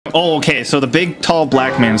Oh, okay. So the big, tall,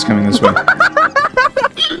 black man is coming this way.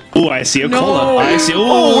 Ooh, I see a cola. I see.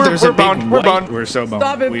 Ooh, there's a big white. We're so boned.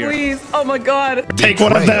 Stop it, please. Oh my god. Take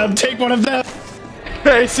one of them. Take one of them.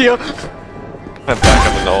 Hey, see you. I'm back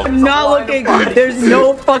up in the hole. I'm not looking. There's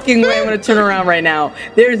no fucking way I'm gonna turn around right now.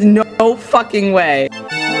 There's no fucking way.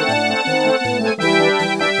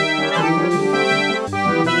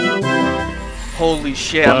 Holy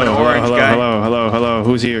shit, I'm an orange guy. Hello.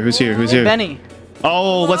 Who's here? Who's here? Benny.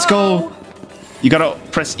 Oh, let's go. You gotta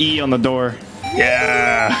press E on the door.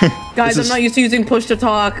 Yeah. Guys, I'm not used to using push to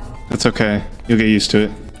talk. That's okay. You'll get used to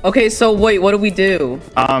it. Okay, so wait, what do we do?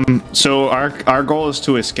 So our goal is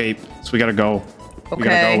to escape. So we gotta go.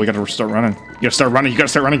 Okay. We gotta start running. You gotta start running. You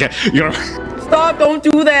gotta. Stop! Don't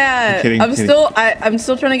do that. I'm kidding, I'm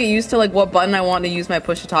still trying to get used to like what button I want to use my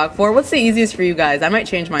push to talk for. What's the easiest for you guys? I might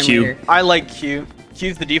change mine later. I like Q.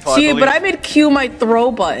 Q's the default. See, but I made Q my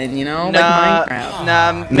throw button. You know, like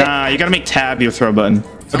Minecraft. Nah. You gotta make tab your throw button.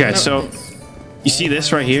 Okay, so you see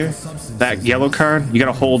this right here? That yellow card? You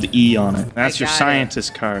gotta hold E on it. That's your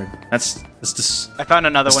scientist card. That's this. I found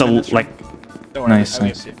another one. Nice.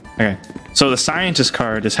 Okay. So the scientist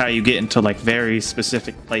card is how you get into like very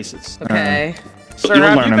specific places. Okay. Sir,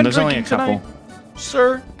 you'll learn them. There's only a couple.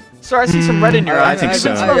 Sir, I see some red in your eyes. I think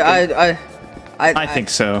so. I think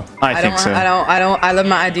so. I left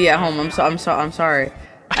my ID at home. I'm sorry.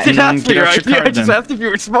 I didn't ask for your ID. I just asked if you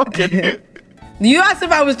were smoking. You asked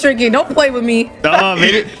if I was drinking. Don't play with me. Oh,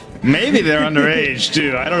 maybe they're underage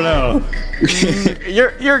too. I don't know.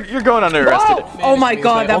 You're going under arrested. Oh my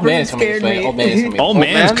god, that person scared me. Old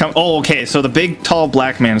man's coming. Oh, okay. So the big, tall,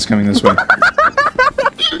 black man is coming this way.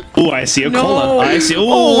 Ooh, I see a cola. I see.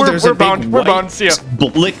 Ooh, there's a big white See ya.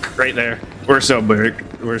 blick right there. We're so big.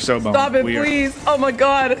 We're so boned. Stop it, please. Oh my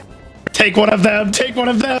god. Take one of them. Take one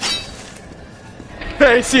of them.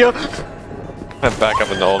 Hey, see ya. I'm back up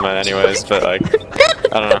in the hole, man, anyways, but like,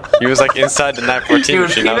 I don't know. He was like inside the 914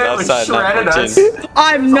 machine, I was outside 914.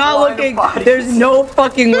 I'm not looking. There's no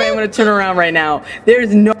fucking way I'm gonna turn around right now.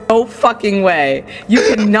 There's no fucking way. You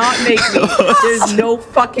cannot make me. There's no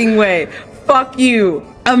fucking way. Fuck you.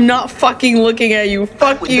 I'm not fucking looking at you.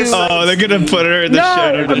 Fuck you. Oh, they're gonna put her in the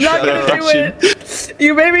shadow. I'm not gonna do it.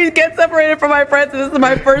 You made me get separated from my friends, and this is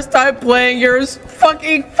my first time playing yours. Fuck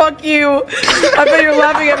you. I bet you're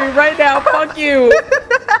laughing at me right now. Fuck you.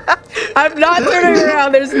 I'm not turning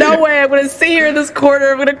around. There's no way. I'm gonna sit here in this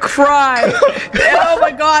corner. I'm gonna cry. Oh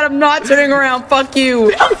my god, I'm not turning around. Fuck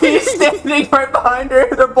you. He's standing right behind her.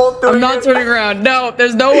 They're both doing it. I'm not turning around. No,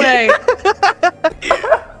 there's no way.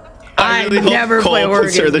 I really never play horror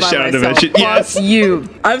games the by shadow myself. dimension. Yes. Fuck you.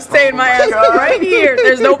 I'm staying my ass right here.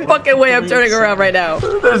 There's no fucking way I'm turning around right now.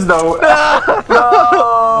 There's no.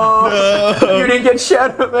 No. You didn't get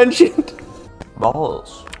shadow mentioned.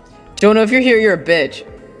 Balls. Jonah, if you're here, you're a bitch.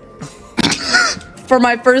 For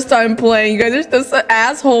my first time playing, you guys are just an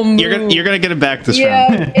asshole move. You're gonna get it back this Yeah,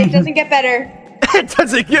 round. it doesn't get better. It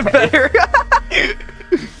doesn't get better.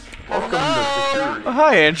 Welcome to Oh,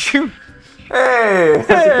 hi, Andrew. Hey.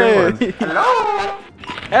 Hey.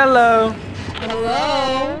 Hello.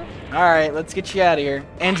 Hello. All right, let's get you out of here.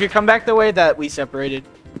 Andrew, come back the way that we separated.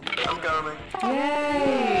 I'm coming.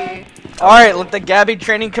 Yay. All right, let the Gabby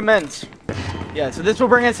training commence. Yeah, so this will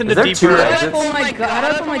bring us into there deeper. two How exits? do I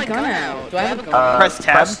pull my gun out? Do I have a gun? Press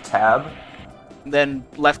tab. Press tab. Then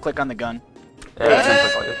left click on the gun.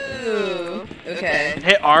 Ooh, okay. And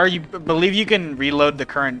hit R. You believe you can reload the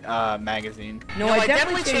current magazine. No, I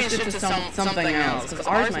definitely changed it to something else, because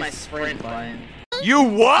ours is my sprint button. You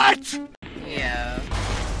what? Yeah.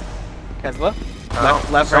 Tesla? Oh,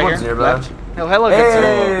 left right someone's here. nearby. Left. Oh, hello,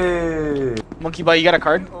 good Hey. Monkey Boy, you got a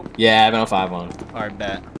card? Yeah, I have an 05 one. Alright,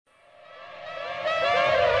 bet.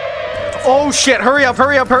 Oh shit, hurry up,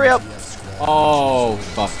 hurry up, hurry up! Oh,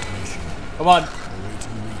 fuck. Come on.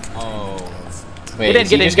 Oh. Wait,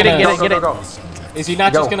 Get in. Go. Is he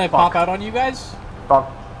not just gonna pop out on you guys?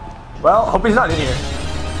 Fuck. Well, hope he's not in here.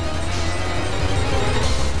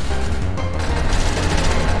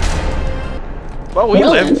 Well, we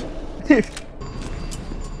lived.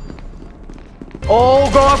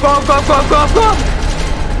 Oh, go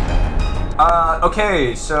up!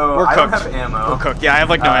 Okay, so We're I don't cooked. have ammo. We're cooked. Yeah, I have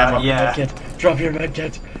like no ammo. Yeah. Drop your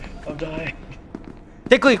medkit. I'm dying.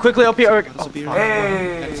 Quickly up here. Oh,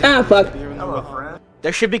 Hey. Ah, fuck. Hello, friend.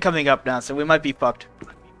 they should be coming up now, so we might be fucked.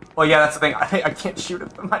 Well, yeah, that's the thing. I can't shoot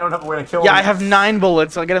at them. I don't have a way to kill Yeah, them. I have 9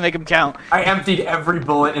 bullets, so I gotta make them count. I emptied every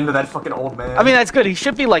bullet into that fucking old man. I mean, that's good. He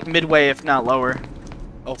should be like midway, if not lower.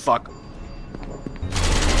 Oh, fuck.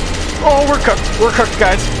 Oh, we're cooked. We're cooked,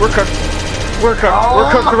 guys. We're cooked. We're cooked. Oh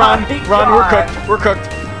We're cooked, Ron. my Ron, we're God. cooked. We're cooked.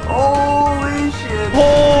 Holy shit. did.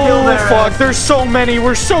 Oh Kill their fuck, ass. there's so many,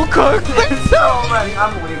 we're so cooked. There's so many.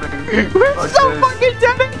 I'm leaving. We're Fuck so this. fucking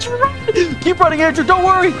dead, Andrew, run! Keep running, Andrew, don't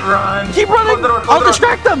worry! Run. Keep Close running! the door, close I'll the door.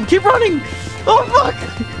 distract them! Keep running! Oh fuck!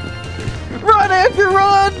 Run, Andrew,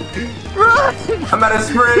 run! Run! I'm at a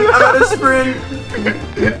sprint. I'm at a sprint.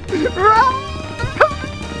 Run!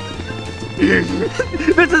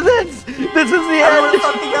 This is it! This is the Everyone end!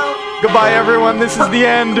 fucking go. Goodbye, everyone, this is the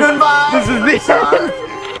end! Goodbye. This is the end!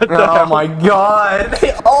 Oh my god.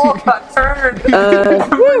 They all got turned.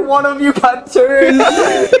 Every one of you got turned.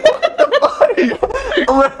 What the fuck?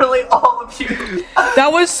 Literally all of you. That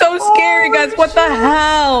was so scary, guys. What the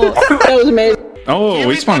hell? That was amazing. Oh,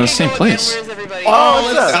 we spawned in the same place. Oh,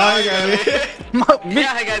 what's up? Hi, guys. Yeah,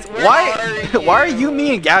 hi guys. Why are you,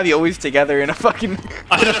 me, and Gabby always together in a fucking...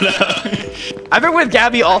 I don't know. I've been with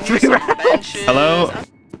Gabby all 3 rounds. Hello?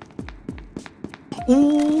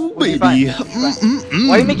 Ooh, What do you baby. find?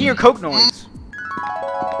 Why are you making your Coke noise?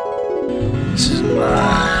 This is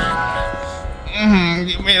mine.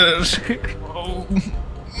 Give me this.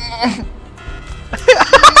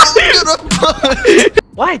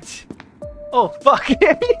 What? Oh, fuck.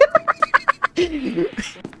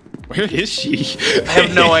 Where is she? I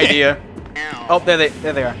have no idea. Oh, there they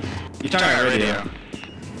are. You're talking about radio.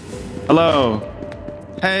 Hello.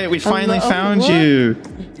 Hey, we finally Hello. found you.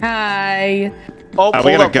 Hi. Oh, We hold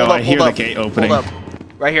gotta up, go. hold up, I hear hold the up, gate opening. Hold up.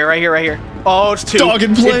 Right here, right here, right here. Oh, it's 2. Dog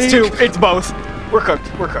and plague. It's 2. It's both. We're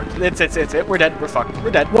cooked. We're cooked. It's it. We're dead. We're fucked.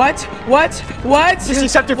 We're dead. What? What? What? Just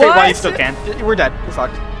accept your fate while you What? still can. We're dead. We're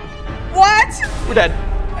fucked. What? We're dead.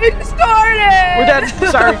 It started. We're dead.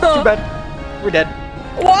 Sorry. Too bad. We're dead.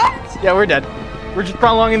 What? Yeah, we're dead. We're just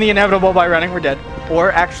prolonging the inevitable by running. We're dead.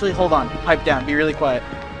 Or actually, hold on. Pipe down. Be really quiet.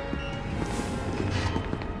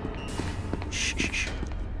 Shh, shh, shh.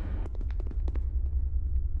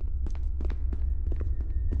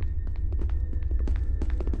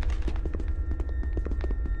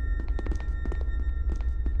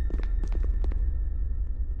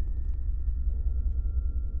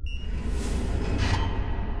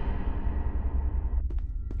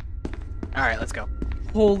 All right, let's go.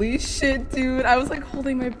 Holy shit, dude. I was like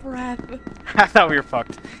holding my breath. I thought we were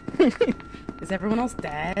fucked. Is everyone else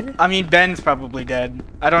dead? I mean, Ben's probably dead.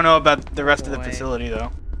 I don't know about the rest of the Boy. facility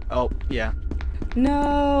though. Oh, yeah.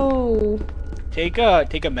 No. Take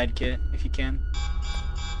a med kit if you can.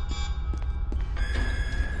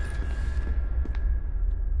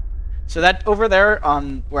 So that over there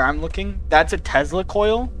on where I'm looking, that's a Tesla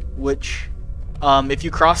coil, which if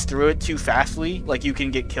you cross through it too fastly, like you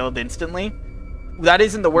can get killed instantly. That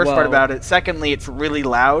isn't the worst part Whoa. about it. Secondly, it's really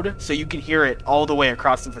loud, so you can hear it all the way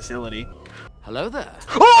across the facility. Hello there.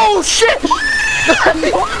 Oh shit!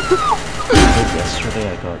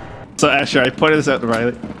 Yesterday I got. So Asher, I pointed this out to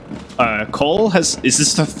Riley. Cole is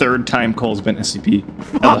this the 3rd time Cole's been SCP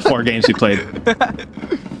out of the 4 games he played?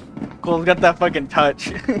 Cole's got that fucking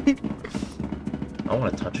touch. I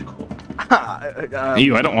want to touch Cole.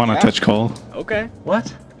 Ew, I don't want to touch Cole. Okay.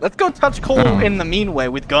 What? Let's go touch Cole Oh. in the mean way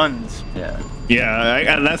with guns. Yeah.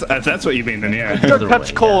 Yeah, that's what you mean then, yeah. Let's go Other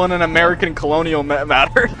touch way, Cole yeah. in an American colonial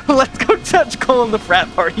matter. Let's go touch Cole in the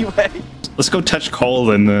frat party way. Let's go touch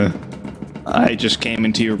Cole in the I just came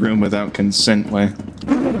into your room without consent way.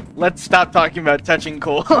 Let's stop talking about touching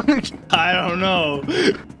Cole. I don't know.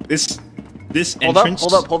 This Hold up, entrance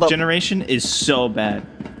hold up. generation is so bad.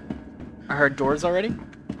 I heard doors already.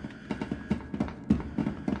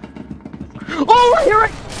 Oh, right here,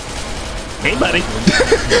 right. Hey, buddy.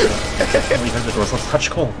 We heard the doors. Let's touch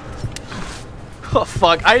Cole. Oh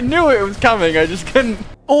fuck! I knew it was coming. I just couldn't.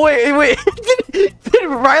 Oh wait.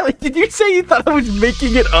 Riley, did you say you thought I was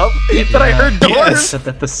making it up? That I heard doors? I Yes. said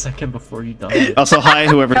that the second before you died. Also, hi,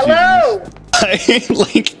 whoever's Hello.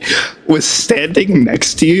 I was standing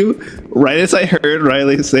next to you right as I heard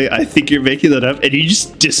Riley say, "I think you're making that up," and you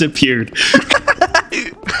just disappeared.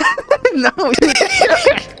 No.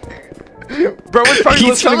 Bro was probably He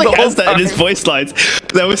listening probably the whole has that in his time. voice lines.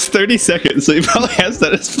 That was 30 seconds, so he probably has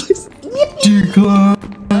that in his voice.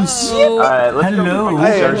 Alright, let's Hello. go.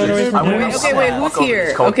 Hey, Okay, wait, who's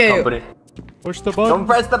here? Okay. Push the button. Don't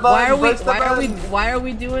press the button. Why are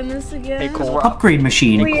we doing this again? Hey, Cole. Upgrade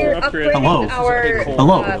machine. We're Upgrade. upgrading Hello. our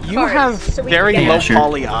Hello. You cards, have so we very can low get- sure.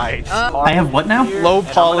 poly eyes. I have what now? Low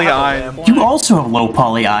poly eyes. You also have low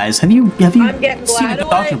poly eyes. Have you I'm getting seen glad. a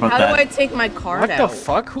doctor about How do I that? take my card What the out?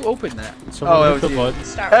 fuck? Who opened that? Someone Oh, it hit was the you. button.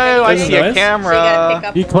 Start Oh, I with see a Nice. So you gotta pick camera.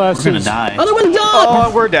 up B We're gonna classes. die.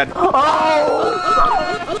 Oh, we're dead. Oh,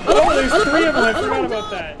 there's 3 of them. I forgot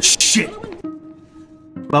about that. Shit.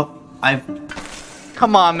 Well, I've.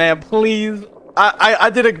 Come on, man, please. I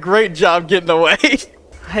did a great job getting away.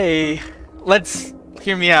 Hey, let's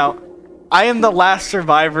hear me out. I am the last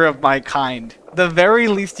survivor of my kind. The very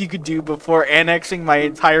least you could do before annexing my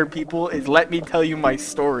entire people is let me tell you my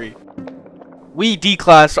story. We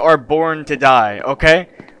D-Class are born to die, okay?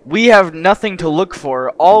 We have nothing to look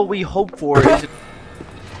for. All we hope for is...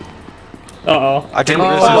 Uh-oh. I didn't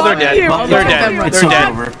oh, they're dead. They're dead. It's They're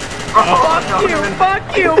dead. over. Fuck you!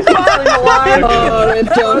 Fuck you! Fuck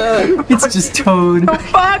Oh, it's just Toad. you!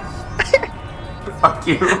 Fuck! Fuck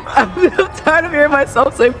you. I'm tired of hearing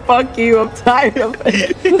myself say "fuck you." I'm tired of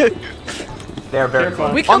it. They're very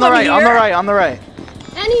close. We On the right. On the right. On the right.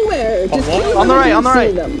 Anywhere. Just kill on the right. On the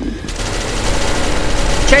right. them.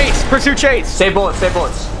 Chase. Pursue Chase. Save bullets. Save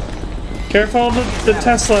bullets. Careful of the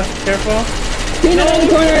Tesla. Careful. Peanut in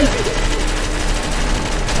the corner.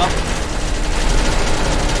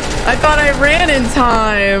 I thought I ran in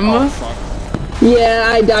time. Oh, fuck. Yeah,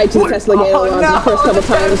 I died to the Tesla Gale the first couple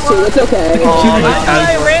times too. It's okay. I thought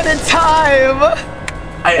I ran in time.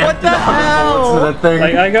 What the hell?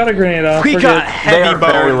 Like, I got a grenade off. We got heavy They are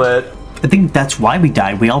very boned. lit. I think that's why we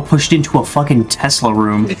died. We all pushed into a fucking Tesla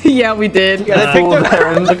room. Yeah, we did. Look at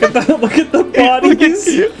the bodies.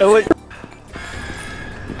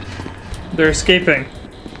 They're escaping.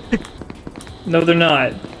 No, they're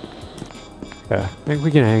not. Yeah, I think we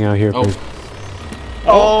can hang out here.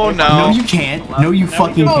 Oh no. No, you can't. No, you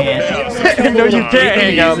fucking can't. No, you can't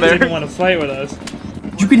hang out there. You didn't want to fight with us.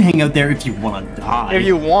 You can hang out there if you want to die. If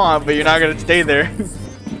you want, but you're not gonna stay there.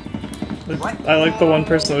 I like the one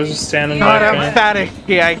person that was just standing God, back I'm there. fatty.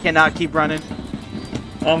 Yeah, I cannot keep running.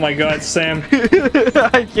 Oh my god, Sam.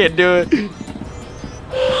 I can't do it.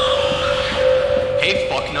 Hey,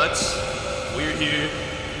 fucknuts. We're here.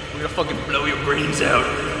 We're gonna fucking blow your brains out.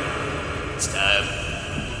 It's time.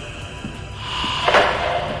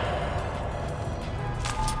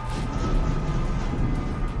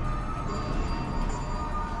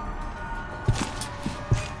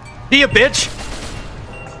 See ya, bitch!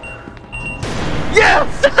 Yes!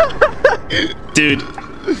 Dude,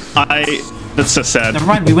 that's so sad. Never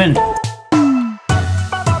mind, we win.